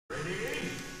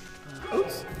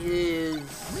Oats is...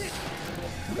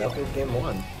 Battlefield Game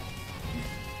 1.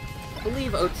 I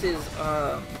believe Oats is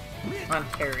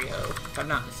Ontario, if I'm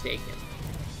not mistaken.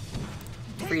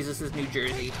 Freezus is New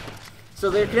Jersey. So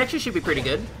their connection should be pretty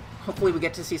good. Hopefully we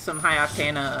get to see some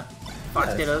high-octane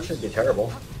Fox Dittos. Should be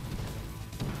terrible.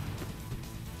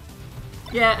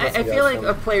 Yeah, I feel like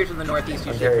players in the Northeast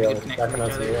usually have pretty good connection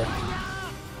with each other.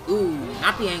 Ooh,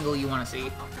 not the angle you want to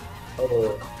see.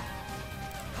 Oh.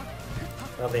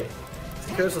 I mean,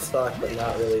 secures the stock, but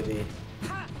not really the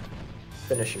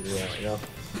finisher you want, you know?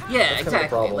 Yeah, that's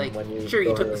exactly. Kind of like, sure,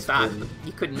 you took the stock, but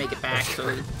you couldn't make it back, so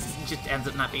it just ends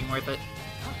up not being worth it.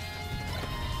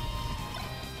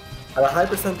 At a high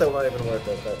percent, that might have been worth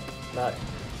it, but not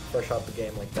fresh off the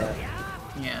game like that.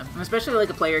 Yeah, and especially like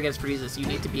a player against Freezus, you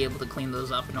need to be able to clean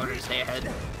those up in order to stay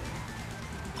ahead.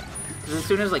 Because as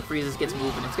soon as like Freezus gets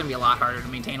moving, it's going to be a lot harder to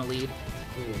maintain a lead.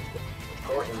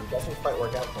 It doesn't quite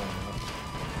work out for him,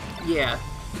 though. Yeah.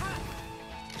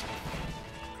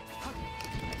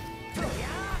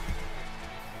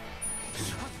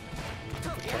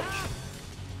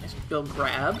 Nice build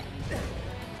grab.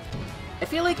 I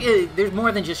feel like there's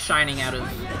more than just shining out of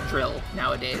drill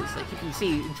nowadays. Like, you can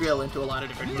see drill into a lot of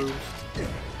different moves.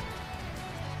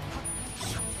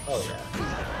 Oh, yeah.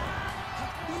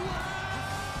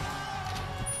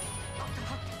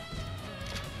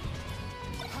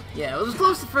 Yeah, it was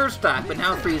close the first stock, but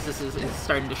now Freezus is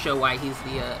starting to show why he's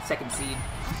the second seed.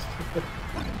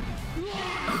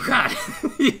 Oh, God.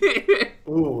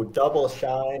 Ooh, double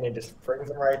shine, it just brings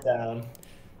him right down.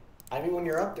 I mean, when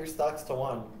you're up 3 stocks to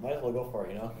 1, might as well go for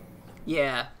it, you know?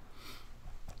 Yeah.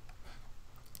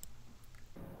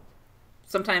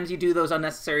 Sometimes you do those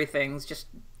unnecessary things just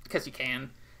because you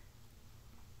can.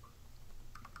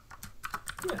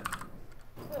 Yeah.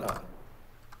 Why not?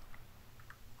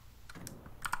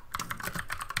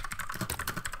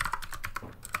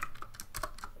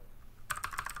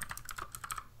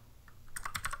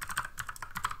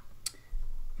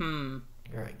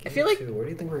 Alright, I feel like... Where do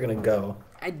you think we're gonna go?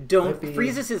 I don't...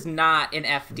 Freezus is not an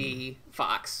FD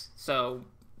Fox, so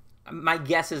my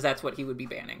guess is that's what he would be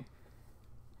banning.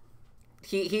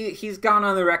 He's gone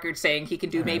on the record saying he can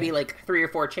do maybe like 3 or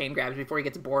 4 chain grabs before he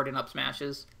gets bored and up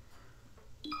smashes.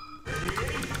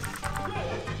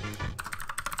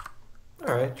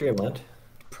 Alright, Dreamland.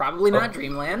 Probably not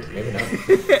Dreamland. Maybe not.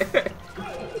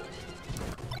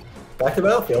 Back to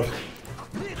Battlefield.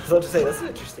 I was about to say, that's an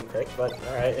interesting pick, but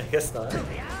alright, I guess not.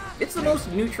 It's the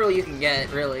most neutral you can get,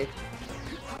 really.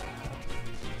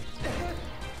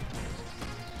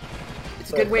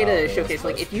 It's a good way to showcase,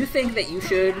 like, if you think that you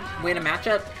should win a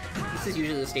matchup, this is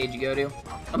usually the stage you go to.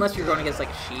 Unless you're going against, like,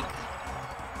 a Sheik.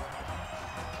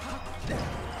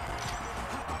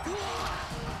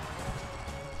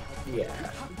 Yeah.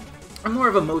 I'm more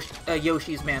of a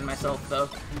Yoshi's man myself, though.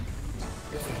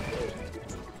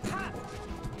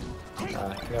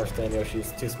 I can never stand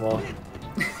Yoshi's too small.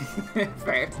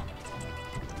 Fair.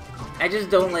 I just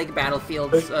don't like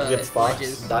Battlefield's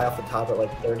ledges. Die off the top at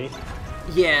like 30.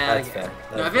 Yeah. That's fair.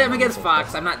 No, if I'm against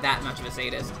Fox, I'm not that much of a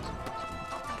sadist.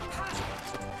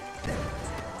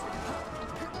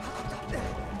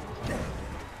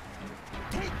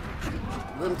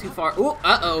 A little too far. Ooh,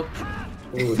 uh-oh.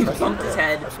 Ooh, He bumped his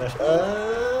head.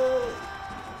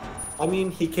 I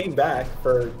mean, he came back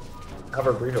for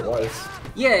however brief it was.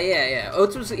 Yeah.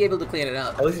 Oats was able to clean it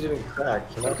up. At least he didn't crack,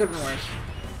 you know? It could have been worse.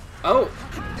 Oh!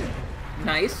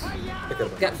 Nice.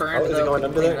 Got burned, is though. it going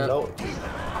under there? No.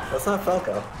 That's not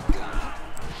Falco.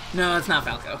 No, it's not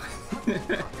Falco.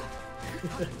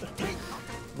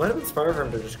 Might have been smarter for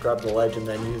him to just grab the ledge and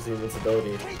then use the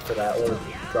invincibility for that little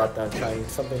drop down shine.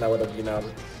 Something that would have, you know,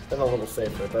 been a little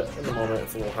safer, but in the moment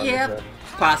it's a little harder to...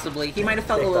 Possibly. He might have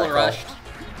felt a little rushed.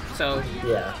 So...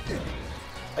 Yeah.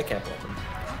 I can't blame him.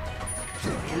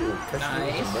 Ooh,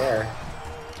 nice. There.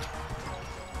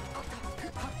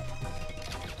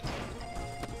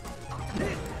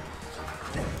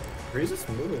 Freezus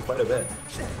moving quite a bit.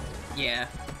 Yeah.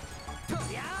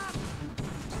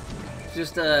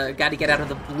 Just got to get out of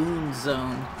the bloom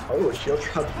zone. Oh, shield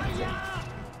drop.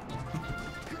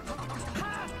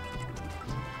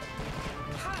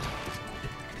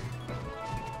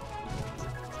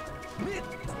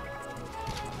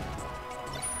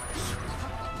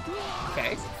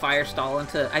 Okay, fire stall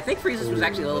into... I think Freezus was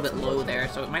actually a little bit low there,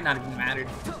 so it might not have even mattered.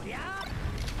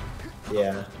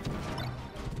 Yeah.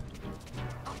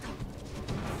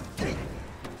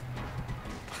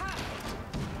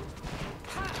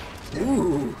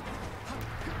 Ooh.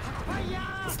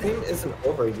 This game isn't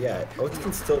over yet. Oats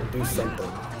can still do something.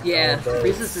 Yeah,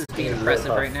 Freezus is being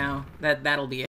impressive right now. That'll be it.